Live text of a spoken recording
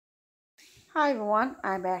Hi everyone,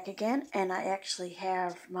 I'm back again, and I actually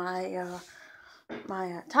have my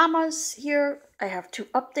Tamas here. I have two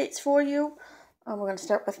updates for you. We're going to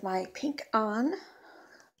start with my pink on,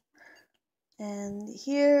 and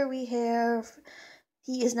here we have.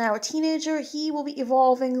 He is now a teenager. He will be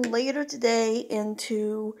evolving later today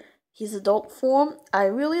into his adult form. I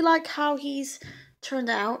really like how he's turned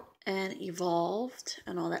out and evolved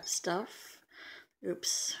and all that stuff.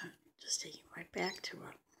 Oops, just taking right back to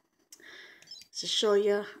it. To show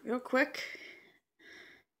you real quick,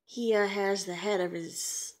 he has the head of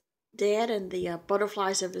his dad and the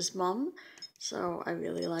butterflies of his mom. So I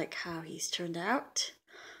really like how he's turned out.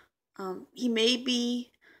 He may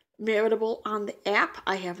be marriageable on the app.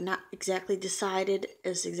 I have not exactly decided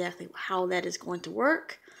as exactly how that is going to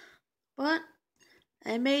work, but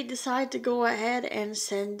I may decide to go ahead and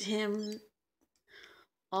send him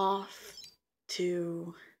off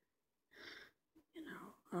to,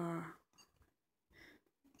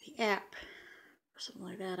 the app or something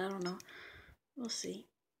like that. I don't know. We'll see.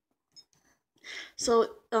 So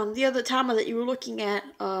the other Tama that you were looking at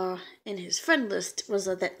in his friend list was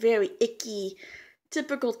that very icky,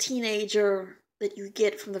 typical teenager that you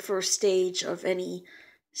get from the first stage of any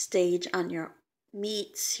stage on your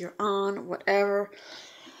meets, your on, whatever.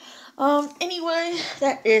 Anyway,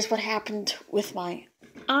 that is what happened with my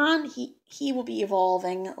on. He will be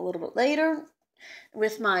evolving a little bit later.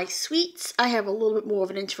 With my sweets, I have a little bit more of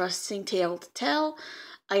an interesting tale to tell.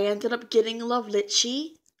 I ended up getting Lovely,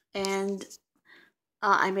 and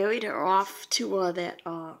I married her off to that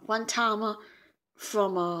one Tama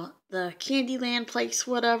from the Candyland place,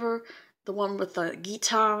 whatever. The one with the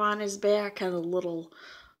guitar on his back and a little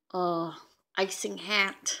icing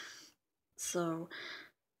hat. So,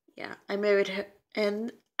 yeah, I married her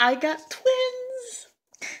and I got twins.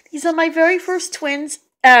 These are my very first twins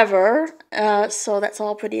ever. So that's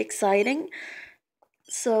all pretty exciting.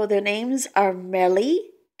 So their names are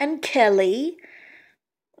Melly and Kelly.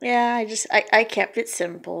 Yeah, I kept it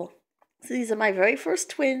simple. So these are my very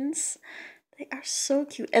first twins. They are so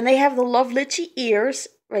cute. And they have the Lovely ears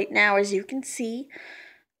right now, as you can see.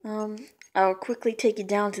 I'll quickly take you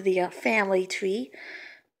down to the family tree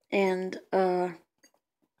and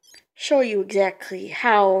show you exactly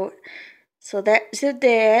how. So that's their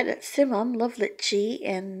dad, that's their mom, Lovely,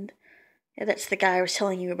 and yeah, that's the guy I was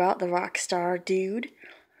telling you about, the rock star dude.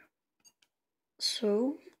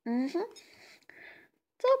 So, it's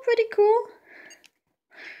all pretty cool.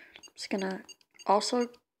 I'm just gonna also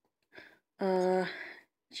let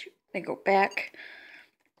me go back.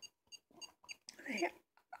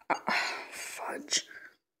 Fudge.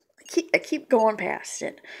 I keep going past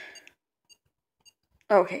it.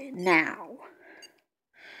 Okay, now.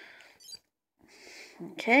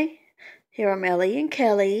 Okay, here are Melly and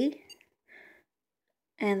Kelly.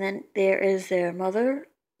 And then there is their mother,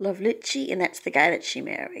 Lovely, and that's the guy that she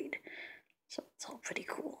married. So it's all pretty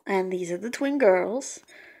cool. And these are the twin girls.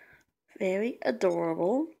 Very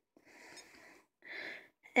adorable.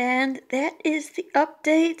 And that is the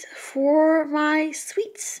update for my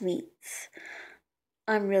sweet smeets.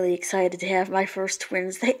 I'm really excited to have my first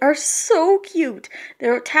twins. They are so cute.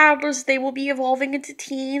 They're toddlers. They will be evolving into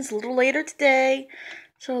teens a little later today.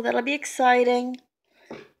 So that'll be exciting.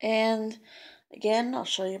 And again, I'll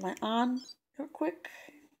show you my on real quick.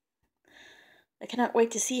 I cannot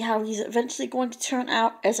wait to see how he's eventually going to turn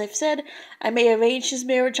out. As I've said, I may arrange his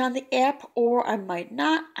marriage on the app, or I might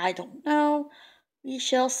not. I don't know. We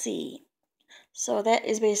shall see. So that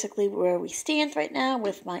is basically where we stand right now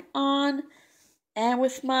with my on and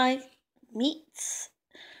with my meats.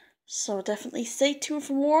 So definitely stay tuned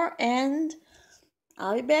for more, and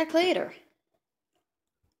I'll be back later.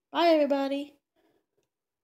 Bye, everybody.